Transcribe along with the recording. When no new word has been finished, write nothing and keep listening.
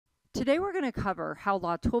Today we're going to cover how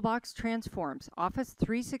LawToolBox transforms Office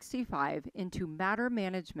 365 into matter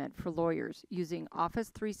management for lawyers using Office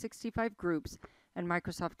 365 groups and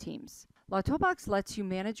Microsoft Teams. LawToolBox lets you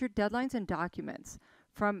manage your deadlines and documents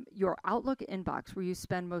from your Outlook inbox where you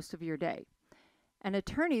spend most of your day. And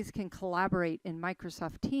attorneys can collaborate in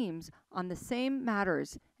Microsoft Teams on the same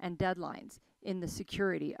matters and deadlines in the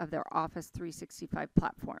security of their Office 365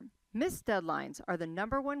 platform. Missed deadlines are the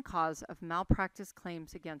 #1 cause of malpractice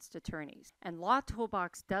claims against attorneys, and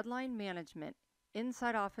LawToolBox deadline management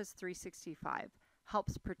inside Office 365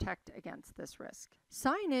 helps protect against this risk.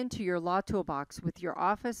 Sign in to your LawToolBox with your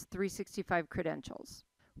Office 365 credentials.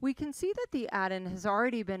 We can see that the add-in has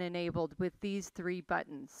already been enabled with these 3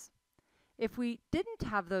 buttons. If we didn't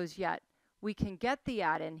have those yet, we can get the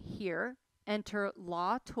add-in here, enter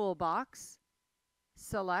LawToolBox,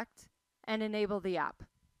 select, and enable the app.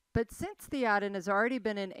 But since the add-in has already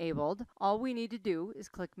been enabled, all we need to do is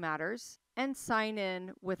click Matters and sign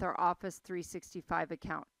in with our Office 365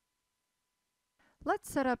 account. Let's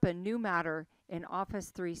set up a new matter in Office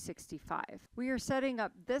 365. We are setting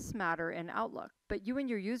up this matter in Outlook, but you and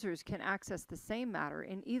your users can access the same matter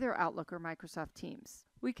in either Outlook or Microsoft Teams.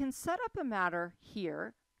 We can set up a matter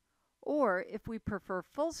here, or if we prefer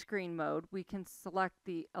full screen mode, we can select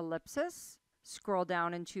the ellipsis, scroll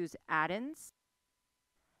down and choose Add-ins,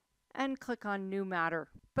 and click on New Matter.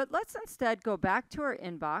 But let's instead go back to our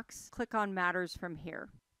inbox, click on Matters from here.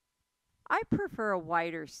 I prefer a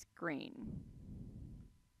wider screen.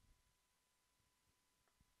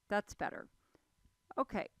 That's better.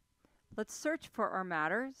 Okay, let's search for our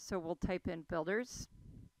matter. So we'll type in Builders.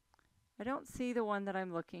 I don't see the one that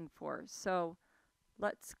I'm looking for, so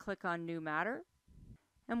let's click on New Matter,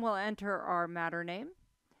 and we'll enter our matter name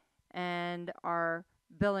and our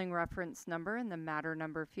billing reference number in the matter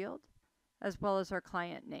number field, as well as our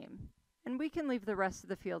client name. And we can leave the rest of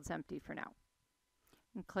the fields empty for now.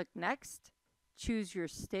 And click Next, choose your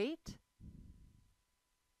state,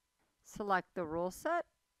 select the rule set.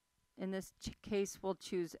 In this case, we'll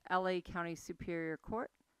choose LA County Superior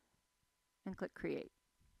Court, and click Create.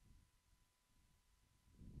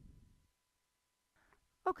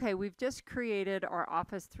 Okay, we've just created our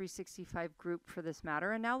Office 365 group for this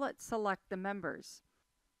matter, and now let's select the members.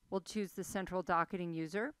 We'll choose the central docketing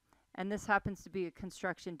user, and this happens to be a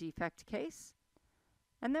construction defect case.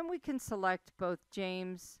 And then we can select both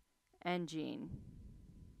James and Jean.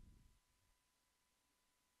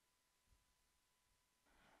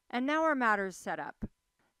 And now our matter is set up.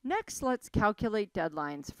 Next, let's calculate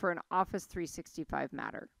deadlines for an Office 365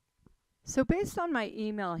 matter. So based on my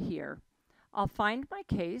email here, I'll find my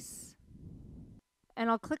case, and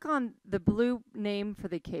I'll click on the blue name for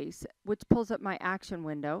the case, which pulls up my action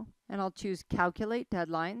window, and I'll choose Calculate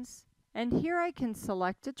Deadlines. And here I can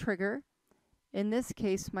select a trigger. In this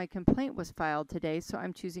case, my complaint was filed today, so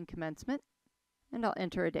I'm choosing commencement, and I'll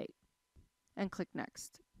enter a date and click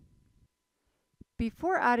Next.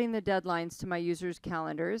 Before adding the deadlines to my users'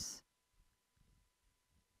 calendars,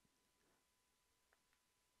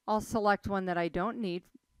 I'll select one that I don't need,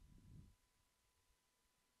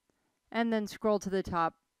 and then scroll to the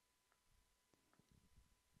top,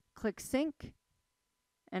 click Sync,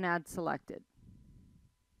 and Add Selected.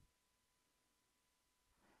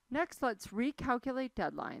 Next, let's recalculate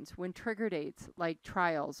deadlines when trigger dates like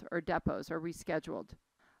trials or depots are rescheduled.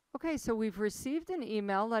 Okay, so we've received an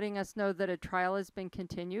email letting us know that a trial has been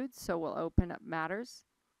continued, so we'll open up Matters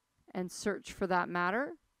and search for that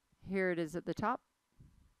matter. Here it is at the top.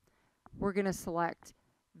 We're going to select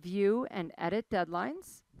View and Edit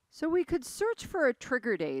Deadlines. So we could search for a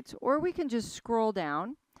trigger dates, or we can just scroll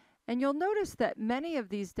down, and you'll notice that many of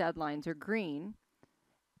these deadlines are green,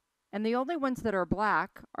 and the only ones that are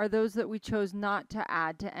black are those that we chose not to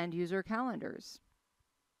add to end user calendars.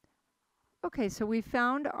 Okay, so we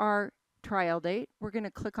found our trial date. We're going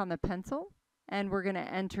to click on the pencil, and we're going to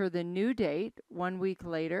enter the new date 1 week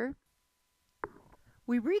later.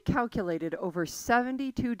 We recalculated over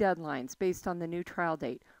 72 deadlines based on the new trial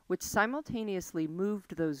date, which simultaneously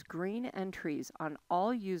moved those green entries on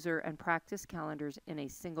all user and practice calendars in a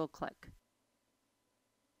single click.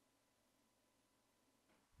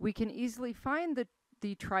 We can easily find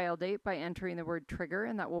the trial date by entering the word trigger,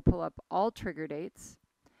 and that will pull up all trigger dates.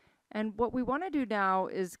 And what we want to do now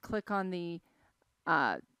is click on the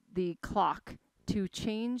clock to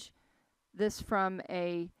change this from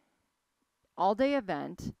a all-day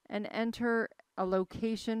event and enter a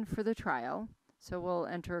location for the trial. So we'll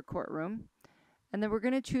enter a courtroom, and then we're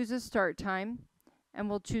going to choose a start time, and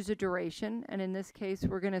we'll choose a duration. And in this case,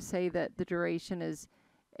 we're going to say that the duration is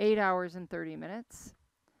 8 hours and 30 minutes.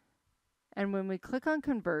 And when we click on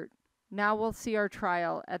Convert, Now we'll see our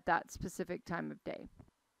trial at that specific time of day.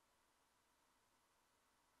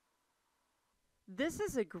 This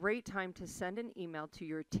is a great time to send an email to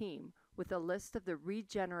your team with a list of the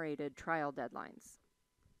regenerated trial deadlines.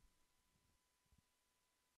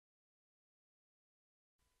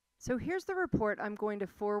 So here's the report I'm going to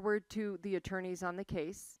forward to the attorneys on the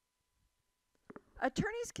case.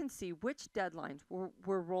 Attorneys can see which deadlines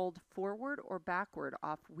were rolled forward or backward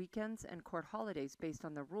off weekends and court holidays based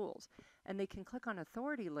on the rules, and they can click on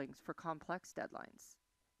authority links for complex deadlines.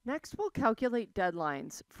 Next, we'll calculate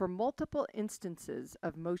deadlines for multiple instances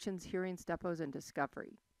of motions, hearings, depots, and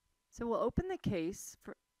discovery. So we'll open the case,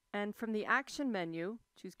 and from the action menu,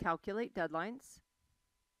 choose Calculate Deadlines.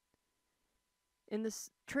 In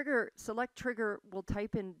this select trigger, we'll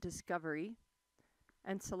type in discovery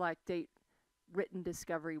and select date written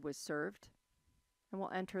discovery was served, and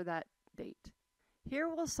we'll enter that date. Here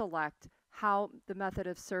we'll select how the method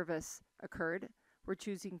of service occurred. We're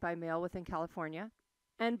choosing by mail within California.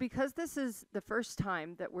 And because this is the first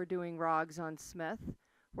time that we're doing ROGs on Smith,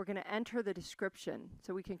 we're going to enter the description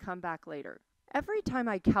so we can come back later. Every time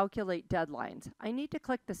I calculate deadlines, I need to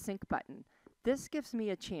click the sync button. This gives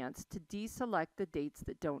me a chance to deselect the dates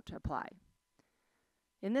that don't apply.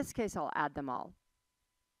 In this case, I'll add them all.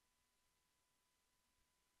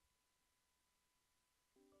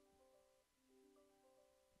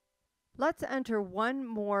 Let's enter one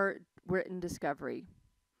more written discovery.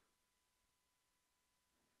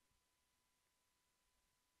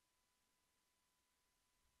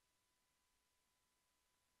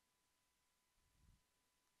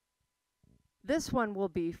 This one will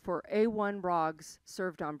be for A1 ROGs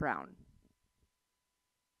served on Brown.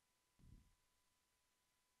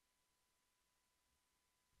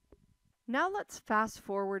 Now let's fast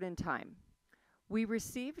forward in time. We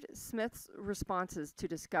received Smith's responses to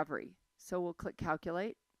discovery, so we'll click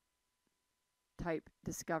Calculate, type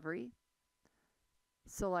Discovery,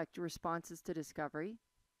 select Responses to Discovery,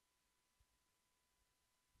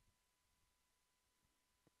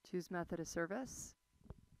 choose Method of Service.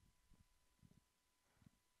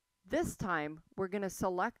 This time, we're going to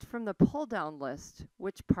select from the pull-down list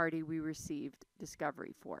which party we received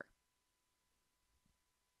discovery for.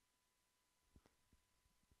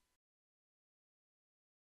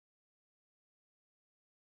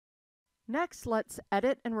 Next, let's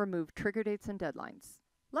edit and remove trigger dates and deadlines.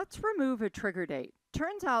 Let's remove a trigger date.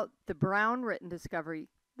 Turns out the Brown written discovery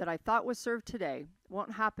that I thought was served today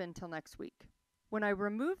won't happen till next week. When I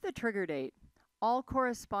remove the trigger date, all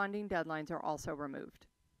corresponding deadlines are also removed.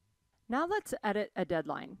 Now let's edit a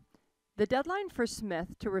deadline. The deadline for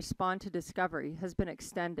Smith to respond to discovery has been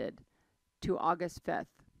extended to August 5th.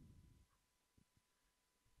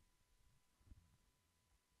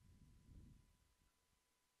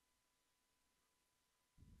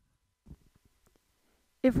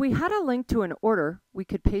 If we had a link to an order, we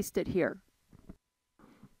could paste it here.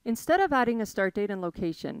 Instead of adding a start date and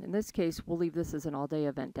location, in this case, we'll leave this as an all-day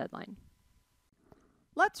event deadline.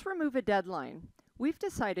 Let's remove a deadline. We've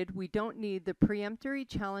decided we don't need the preemptory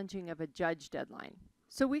challenging of a judge deadline.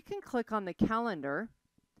 So we can click on the calendar,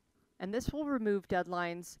 and this will remove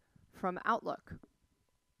deadlines from Outlook.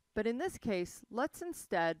 But in this case, let's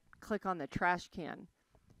instead click on the trash can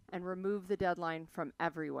and remove the deadline from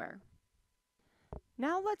everywhere.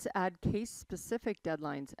 Now let's add case-specific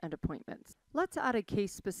deadlines and appointments. Let's add a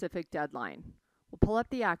case-specific deadline. We'll pull up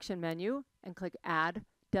the action menu and click Add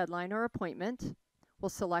Deadline or Appointment. We'll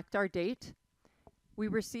select our date. We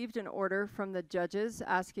received an order from the judges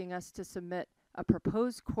asking us to submit a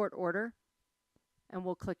proposed court order, and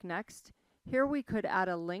we'll click Next. Here we could add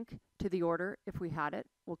a link to the order if we had it.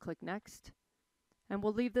 We'll click Next. And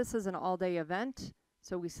we'll leave this as an all-day event,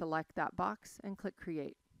 so we select that box and click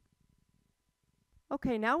Create.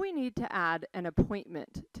 Okay, now we need to add an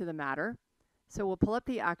appointment to the matter. So we'll pull up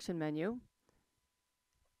the action menu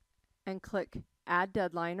and click Add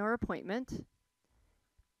Deadline or Appointment.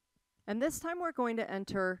 And this time we're going to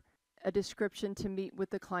enter a description to meet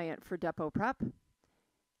with the client for depot prep.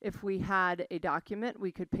 If we had a document,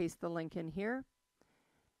 we could paste the link in here.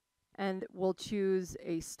 And we'll choose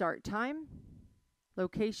a start time,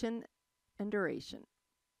 location, and duration.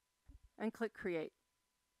 And click Create.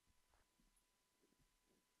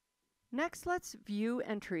 Next, let's view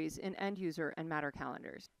entries in enduser and matter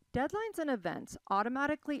calendars. Deadlines and events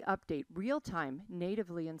automatically update real-time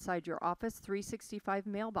natively inside your Office 365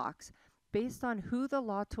 mailbox based on who the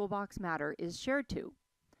LawToolBox matter is shared to.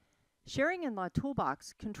 Sharing in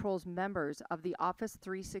LawToolBox controls members of the Office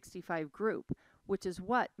 365 group, which is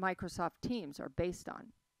what Microsoft Teams are based on.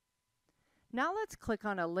 Now let's click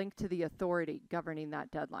on a link to the authority governing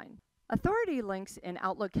that deadline. Authority links in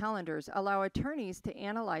Outlook calendars allow attorneys to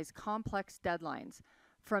analyze complex deadlines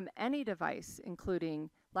from any device, including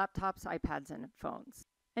laptops, iPads, and phones.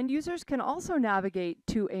 And users can also navigate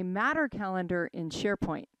to a matter calendar in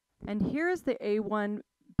SharePoint. And here is the A1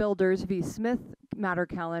 Builders v. Smith matter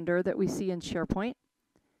calendar that we see in SharePoint.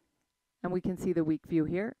 And we can see the week view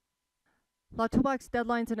here. LawToolBox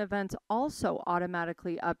deadlines and events also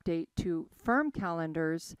automatically update to firm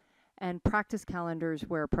calendars and practice calendars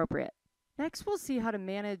where appropriate. Next, we'll see how to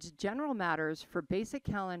manage general matters for basic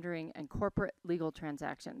calendaring and corporate legal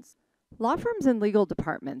transactions. Law firms and legal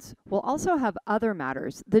departments will also have other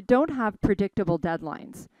matters that don't have predictable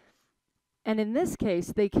deadlines. And in this case,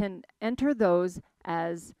 they can enter those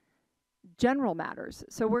as general matters.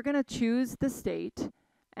 So we're going to choose the state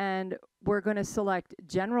and we're going to select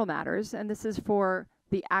general matters, and this is for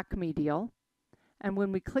the Acme deal. And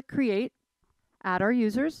when we click create, add our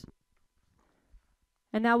users.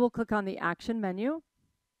 And now we'll click on the action menu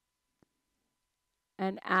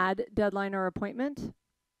and add deadline or appointment.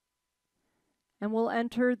 And we'll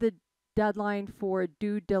enter the deadline for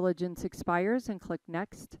due diligence expires and click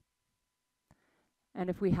next. And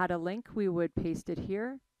if we had a link, we would paste it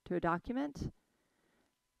here to a document.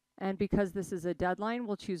 And because this is a deadline,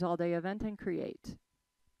 we'll choose all day event and create.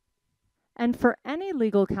 And for any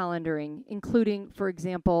legal calendaring, including, for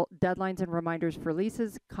example, deadlines and reminders for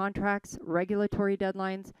leases, contracts, regulatory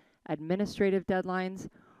deadlines, administrative deadlines,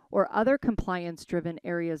 or other compliance-driven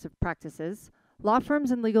areas of practices, law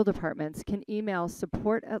firms and legal departments can email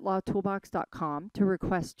support@lawtoolbox.com to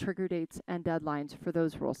request trigger dates and deadlines for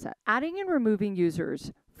those rule sets. Adding and removing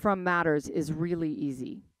users from matters is really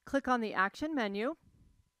easy. Click on the action menu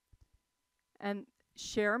and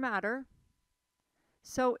share matter.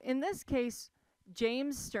 So in this case,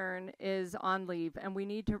 James Stern is on leave and we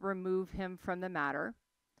need to remove him from the matter.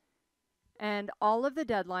 And all of the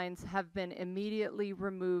deadlines have been immediately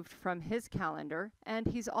removed from his calendar, and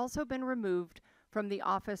he's also been removed from the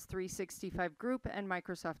Office 365 group and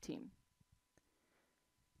Microsoft Team.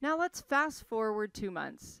 Now let's fast forward 2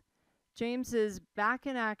 months. James is back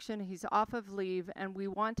in action, he's off of leave, and we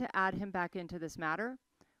want to add him back into this matter.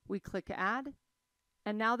 We click add,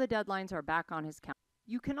 and now the deadlines are back on his calendar.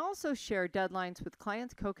 You can also share deadlines with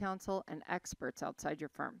clients, co-counsel, and experts outside your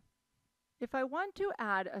firm. If I want to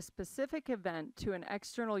add a specific event to an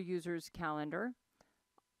external user's calendar,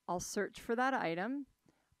 I'll search for that item.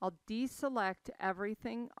 I'll deselect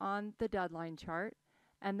everything on the deadline chart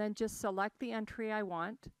and then just select the entry I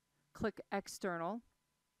want, click external.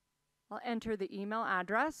 I'll enter the email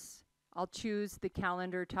address. I'll choose the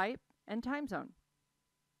calendar type and time zone.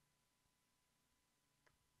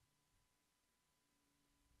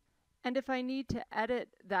 And if I need to edit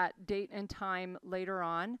that date and time later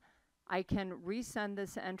on, I can resend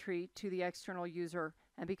this entry to the external user,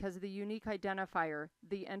 and because of the unique identifier,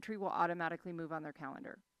 the entry will automatically move on their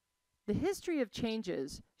calendar. The history of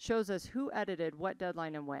changes shows us who edited what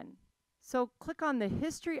deadline and when. So click on the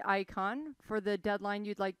history icon for the deadline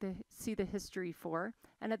you'd like to see the history for,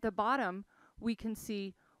 and at the bottom we can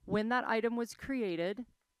see when that item was created,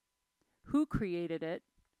 who created it,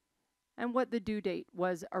 and what the due date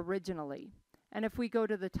was originally. And if we go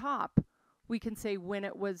to the top, we can say when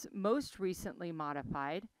it was most recently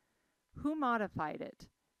modified, who modified it,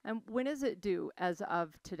 and when is it due as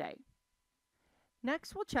of today.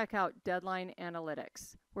 Next, we'll check out deadline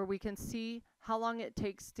analytics, where we can see how long it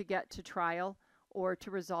takes to get to trial or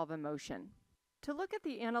to resolve a motion. To look at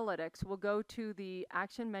the analytics, we'll go to the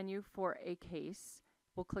action menu for a case.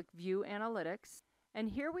 We'll click View Analytics,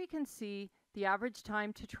 and here we can see the average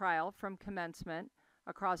time to trial from commencement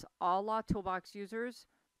across all LawToolBox users,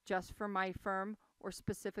 just for my firm or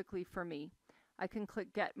specifically for me. I can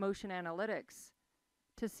click Get Motion Analytics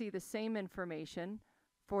to see the same information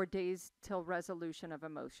for days till resolution of a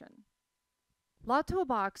motion.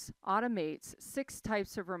 LawToolBox automates 6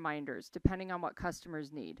 types of reminders depending on what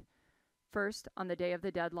customers need. First, on the day of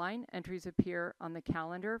the deadline, entries appear on the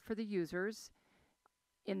calendar for the users,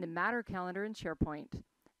 in the matter calendar in SharePoint,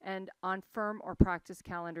 and on firm or practice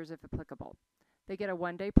calendars if applicable. They get a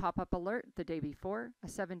 1-day pop-up alert the day before, a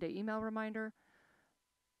 7-day email reminder.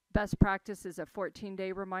 Best practice is a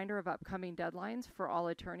 14-day reminder of upcoming deadlines for all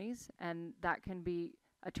attorneys, and that can be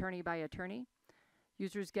attorney by attorney.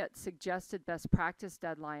 Users get suggested best practice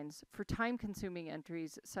deadlines for time-consuming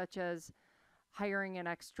entries, such as hiring an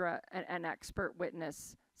expert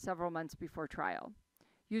witness several months before trial.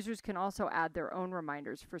 Users can also add their own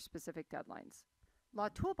reminders for specific deadlines.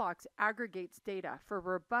 LawToolBox aggregates data for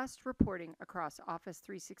robust reporting across Office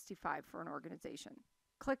 365 for an organization.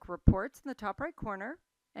 Click Reports in the top right corner,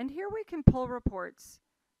 and here we can pull reports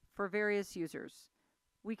for various users.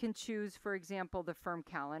 We can choose, for example, the firm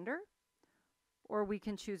calendar, or we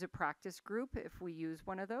can choose a practice group if we use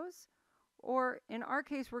one of those, or in our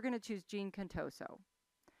case, we're going to choose Gene Contoso.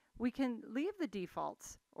 We can leave the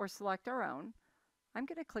defaults or select our own. I'm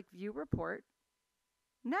going to click View Report.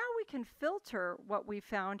 Now we can filter what we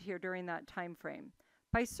found here during that time frame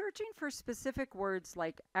by searching for specific words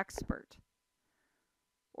like expert,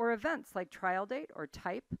 or events like trial date or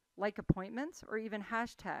type, like appointments, or even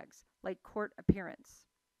hashtags like court appearance.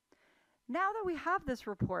 Now that we have this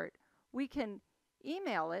report, we can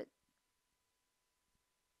email it.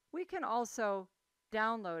 We can also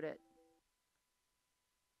download it.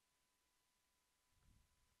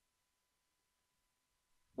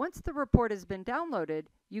 Once the report has been downloaded,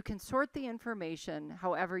 you can sort the information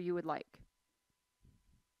however you would like.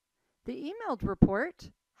 The emailed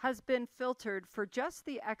report has been filtered for just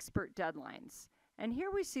the expert deadlines, and here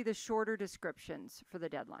we see the shorter descriptions for the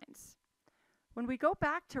deadlines. When we go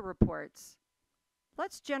back to reports,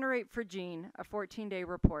 let's generate for Gene a 14-day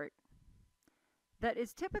report that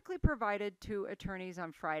is typically provided to attorneys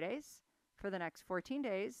on Fridays for the next 14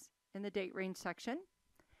 days in the date range section.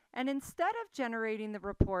 And instead of generating the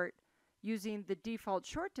report using the default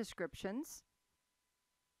short descriptions,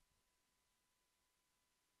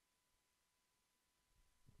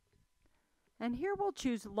 and here we'll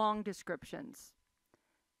choose long descriptions,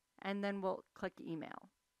 and then we'll click email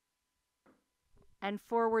and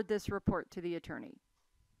forward this report to the attorney.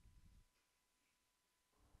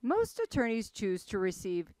 Most attorneys choose to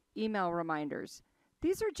receive email reminders.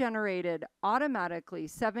 These are generated automatically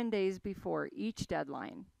 7 days before each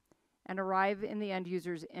deadline and arrive in the end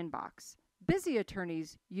user's inbox. Busy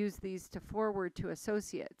attorneys use these to forward to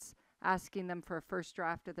associates, asking them for a first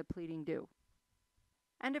draft of the pleading due.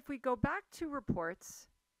 And if we go back to reports,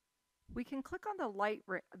 we can click on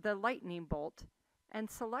the lightning bolt and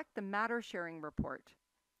select the matter sharing report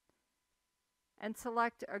and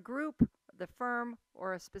select a group, the firm,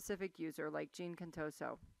 or a specific user like Gene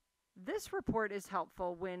Contoso. This report is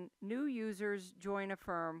helpful when new users join a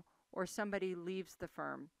firm or somebody leaves the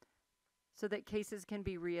firm so that cases can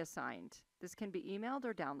be reassigned. This can be emailed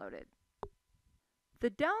or downloaded. The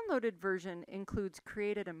downloaded version includes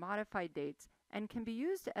created and modified dates and can be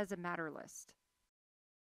used as a matter list.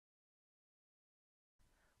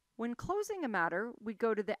 When closing a matter, we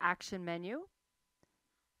go to the Action menu,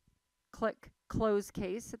 click Close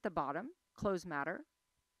Case at the bottom, Close Matter.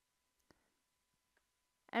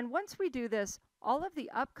 And once we do this, all of the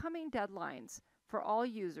upcoming deadlines for all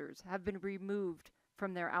users have been removed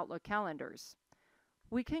from their Outlook calendars.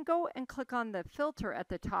 We can go and click on the filter at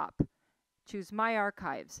the top, choose My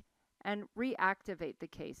Archives, and reactivate the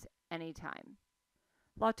case anytime.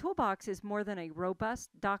 LawToolBox is more than a robust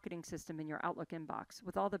docketing system in your Outlook inbox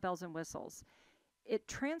with all the bells and whistles. It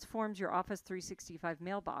transforms your Office 365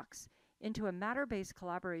 mailbox into a matter-based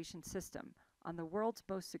collaboration system on the world's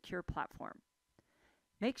most secure platform.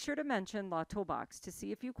 Make sure to mention LawToolBox to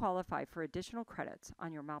see if you qualify for additional credits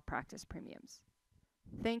on your malpractice premiums.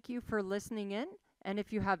 Thank you for listening in, and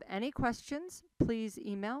if you have any questions, please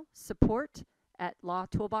email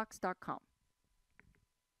support@lawtoolbox.com.